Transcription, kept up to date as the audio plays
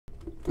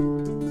What's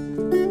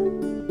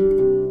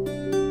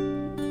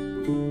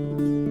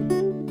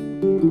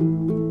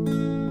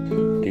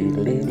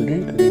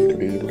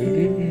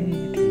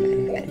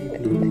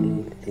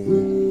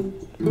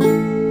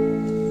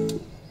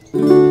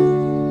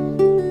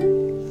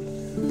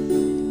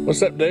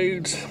up,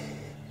 dudes?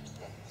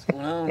 What's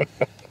going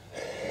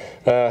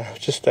on?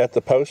 Just at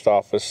the post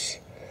office,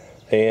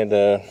 and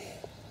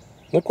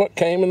look what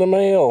came in the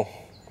mail.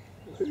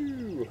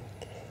 Ooh.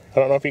 I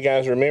don't know if you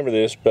guys remember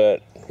this,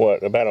 but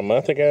about a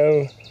month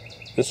ago,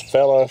 this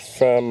fella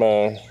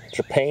from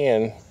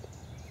Japan,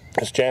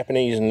 this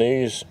Japanese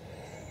news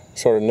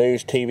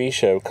TV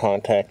show,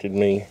 contacted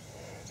me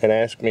and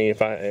asked me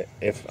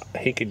if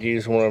he could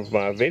use one of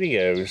my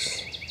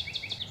videos.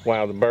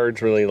 Wow, the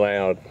bird's really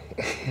loud.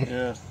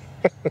 Yeah.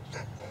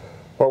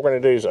 What we're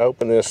going to do is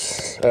open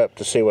this up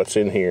to see what's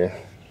in here.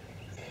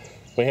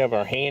 We have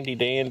our handy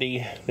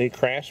dandy new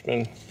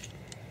Craftsman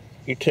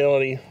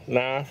utility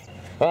knife.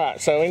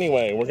 Alright, so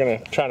anyway, we're going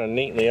to try to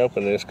neatly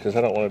open this because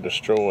I don't want to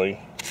destroy.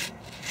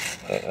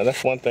 And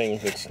that's one thing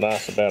that's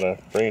nice about a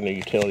brand new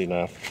utility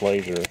knife. The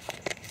blades are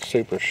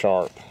super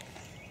sharp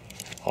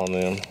on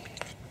them.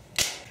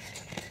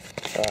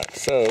 Alright,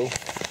 so,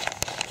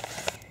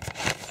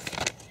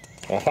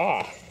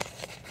 aha!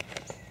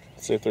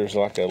 Let's see if there's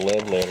like a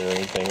love letter or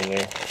anything in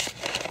there.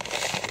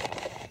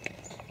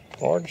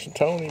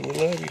 ArtisanTony, we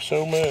love you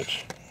so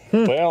much.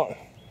 Well,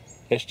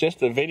 it's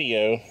just a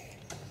video.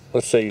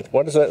 Let's see,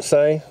 what does that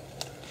say?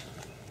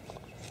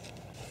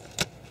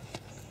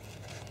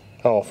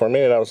 Oh, for a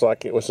minute I was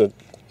like it was a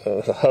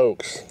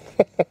hoax.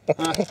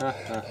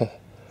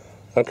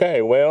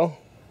 Okay, well,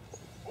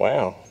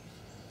 wow.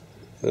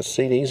 The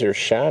CDs are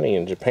shiny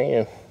in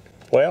Japan.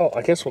 Well,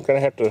 I guess we're going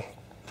to have to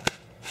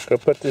go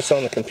put this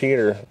on the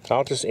computer.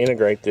 I'll just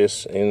integrate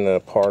this in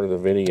the part of the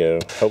video.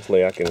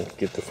 Hopefully I can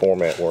get the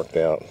format worked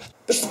out.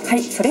 は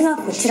い、それが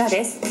こちら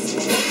です。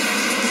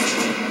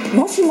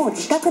もしも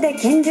自宅で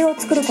拳銃を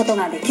作ること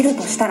ができる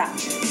としたら、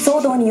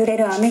騒動に揺れ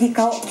るアメリ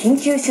カを緊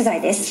急取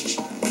材です。銃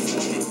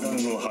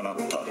弾を放っ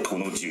たこ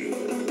の銃、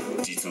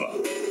実は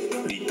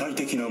立体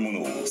的なも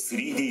のを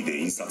 3D で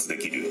印刷で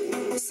きる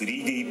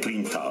 3D プリ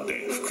ンター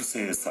で複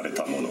製され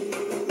たもの。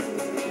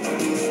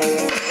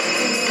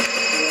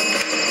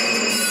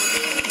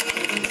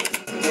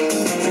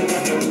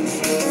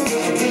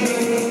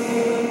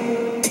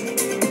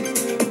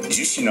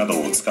樹脂など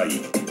を使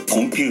い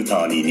コンピュー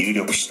ターに入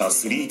力した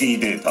 3D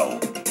データを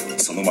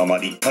そのまま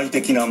立体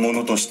的なも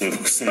のとして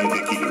複製でき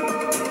る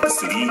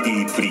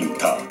 3D プリン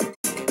ター。こ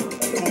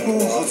こ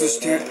を外し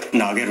て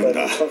投げるん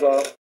だ。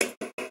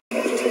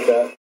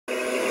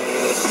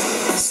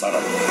さら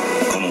に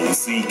この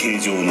薄い形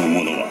状の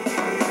ものは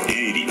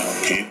鋭利な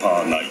ペー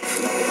パーナイフ。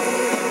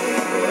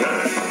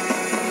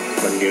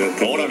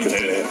ほら見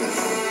て、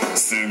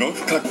すご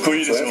くかっこ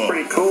いいでしょ。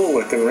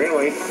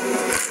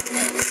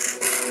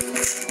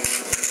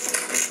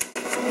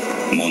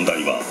問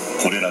題は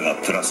これらが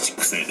プラスチッ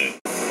ク製で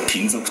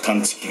金属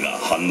探知機が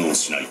反応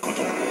しないこ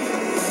と。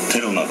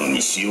テロなど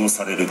に使用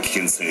される危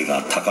険性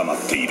が高ま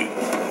っている。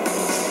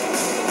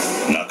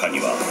中に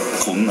は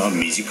こんな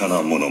身近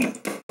なものも。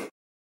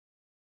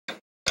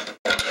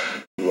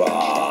う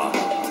わ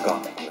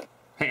ー。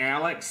Hey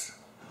Alex,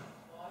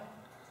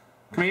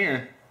 come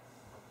here.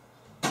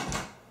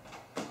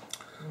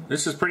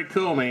 This is pretty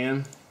cool,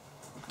 man.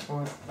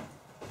 What?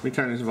 Let me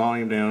turn this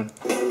volume down.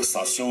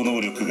 殺傷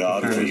能力が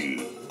あるとい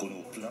うこ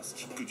のプラス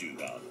チック銃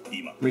が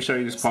今。Let me show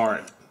you this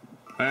part.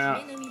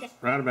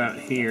 Right about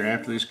here,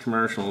 after these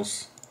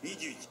commercials,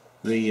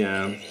 they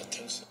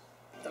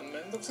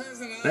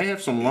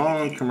have some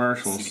long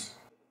commercials.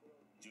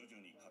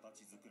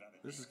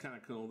 This is kind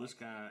of cool. This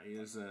guy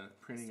is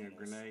printing a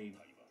grenade.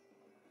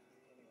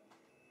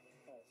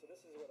 So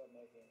this is what I'm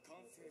making.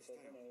 It's a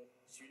grenade.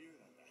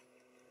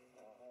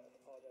 I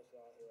apologize for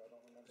out here. I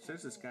don't remember. It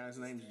says this guy's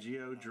name's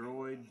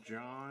GeoDroid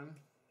John.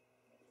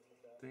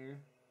 There.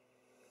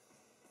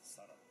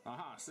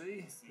 Aha,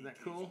 see? Isn't that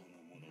cool?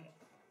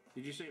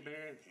 Did you see it,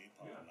 Barrett?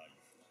 Yeah.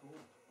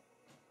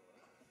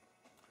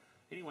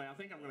 Anyway, I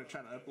think I'm going to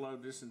try to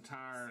upload this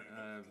entire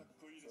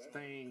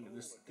thing,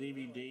 this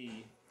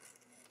DVD,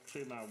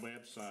 to my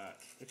website.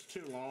 It's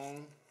too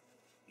long,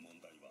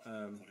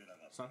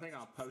 so I think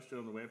I'll post it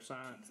on the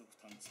website.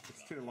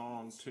 It's too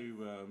long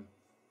to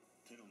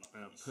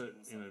put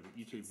in a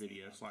YouTube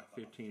video. It's like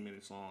 15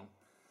 minutes long.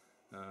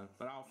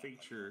 But I'll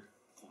feature,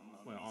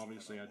 well,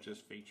 obviously I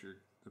just featured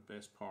the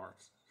best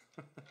parts.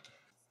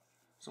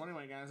 So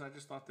anyway, guys, I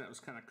just thought that was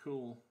kind of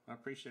cool. I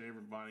appreciate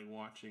everybody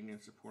watching and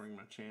supporting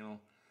my channel.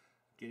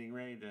 Getting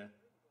ready to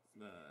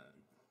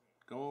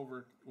go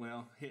over,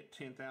 well, hit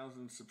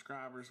 10,000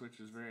 subscribers, which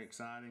is very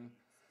exciting.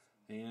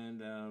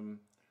 And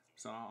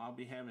so I'll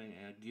be having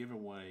a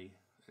giveaway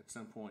at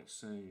some point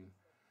soon.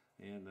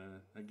 And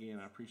again,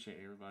 I appreciate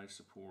everybody's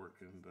support,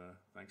 and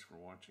thanks for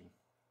watching.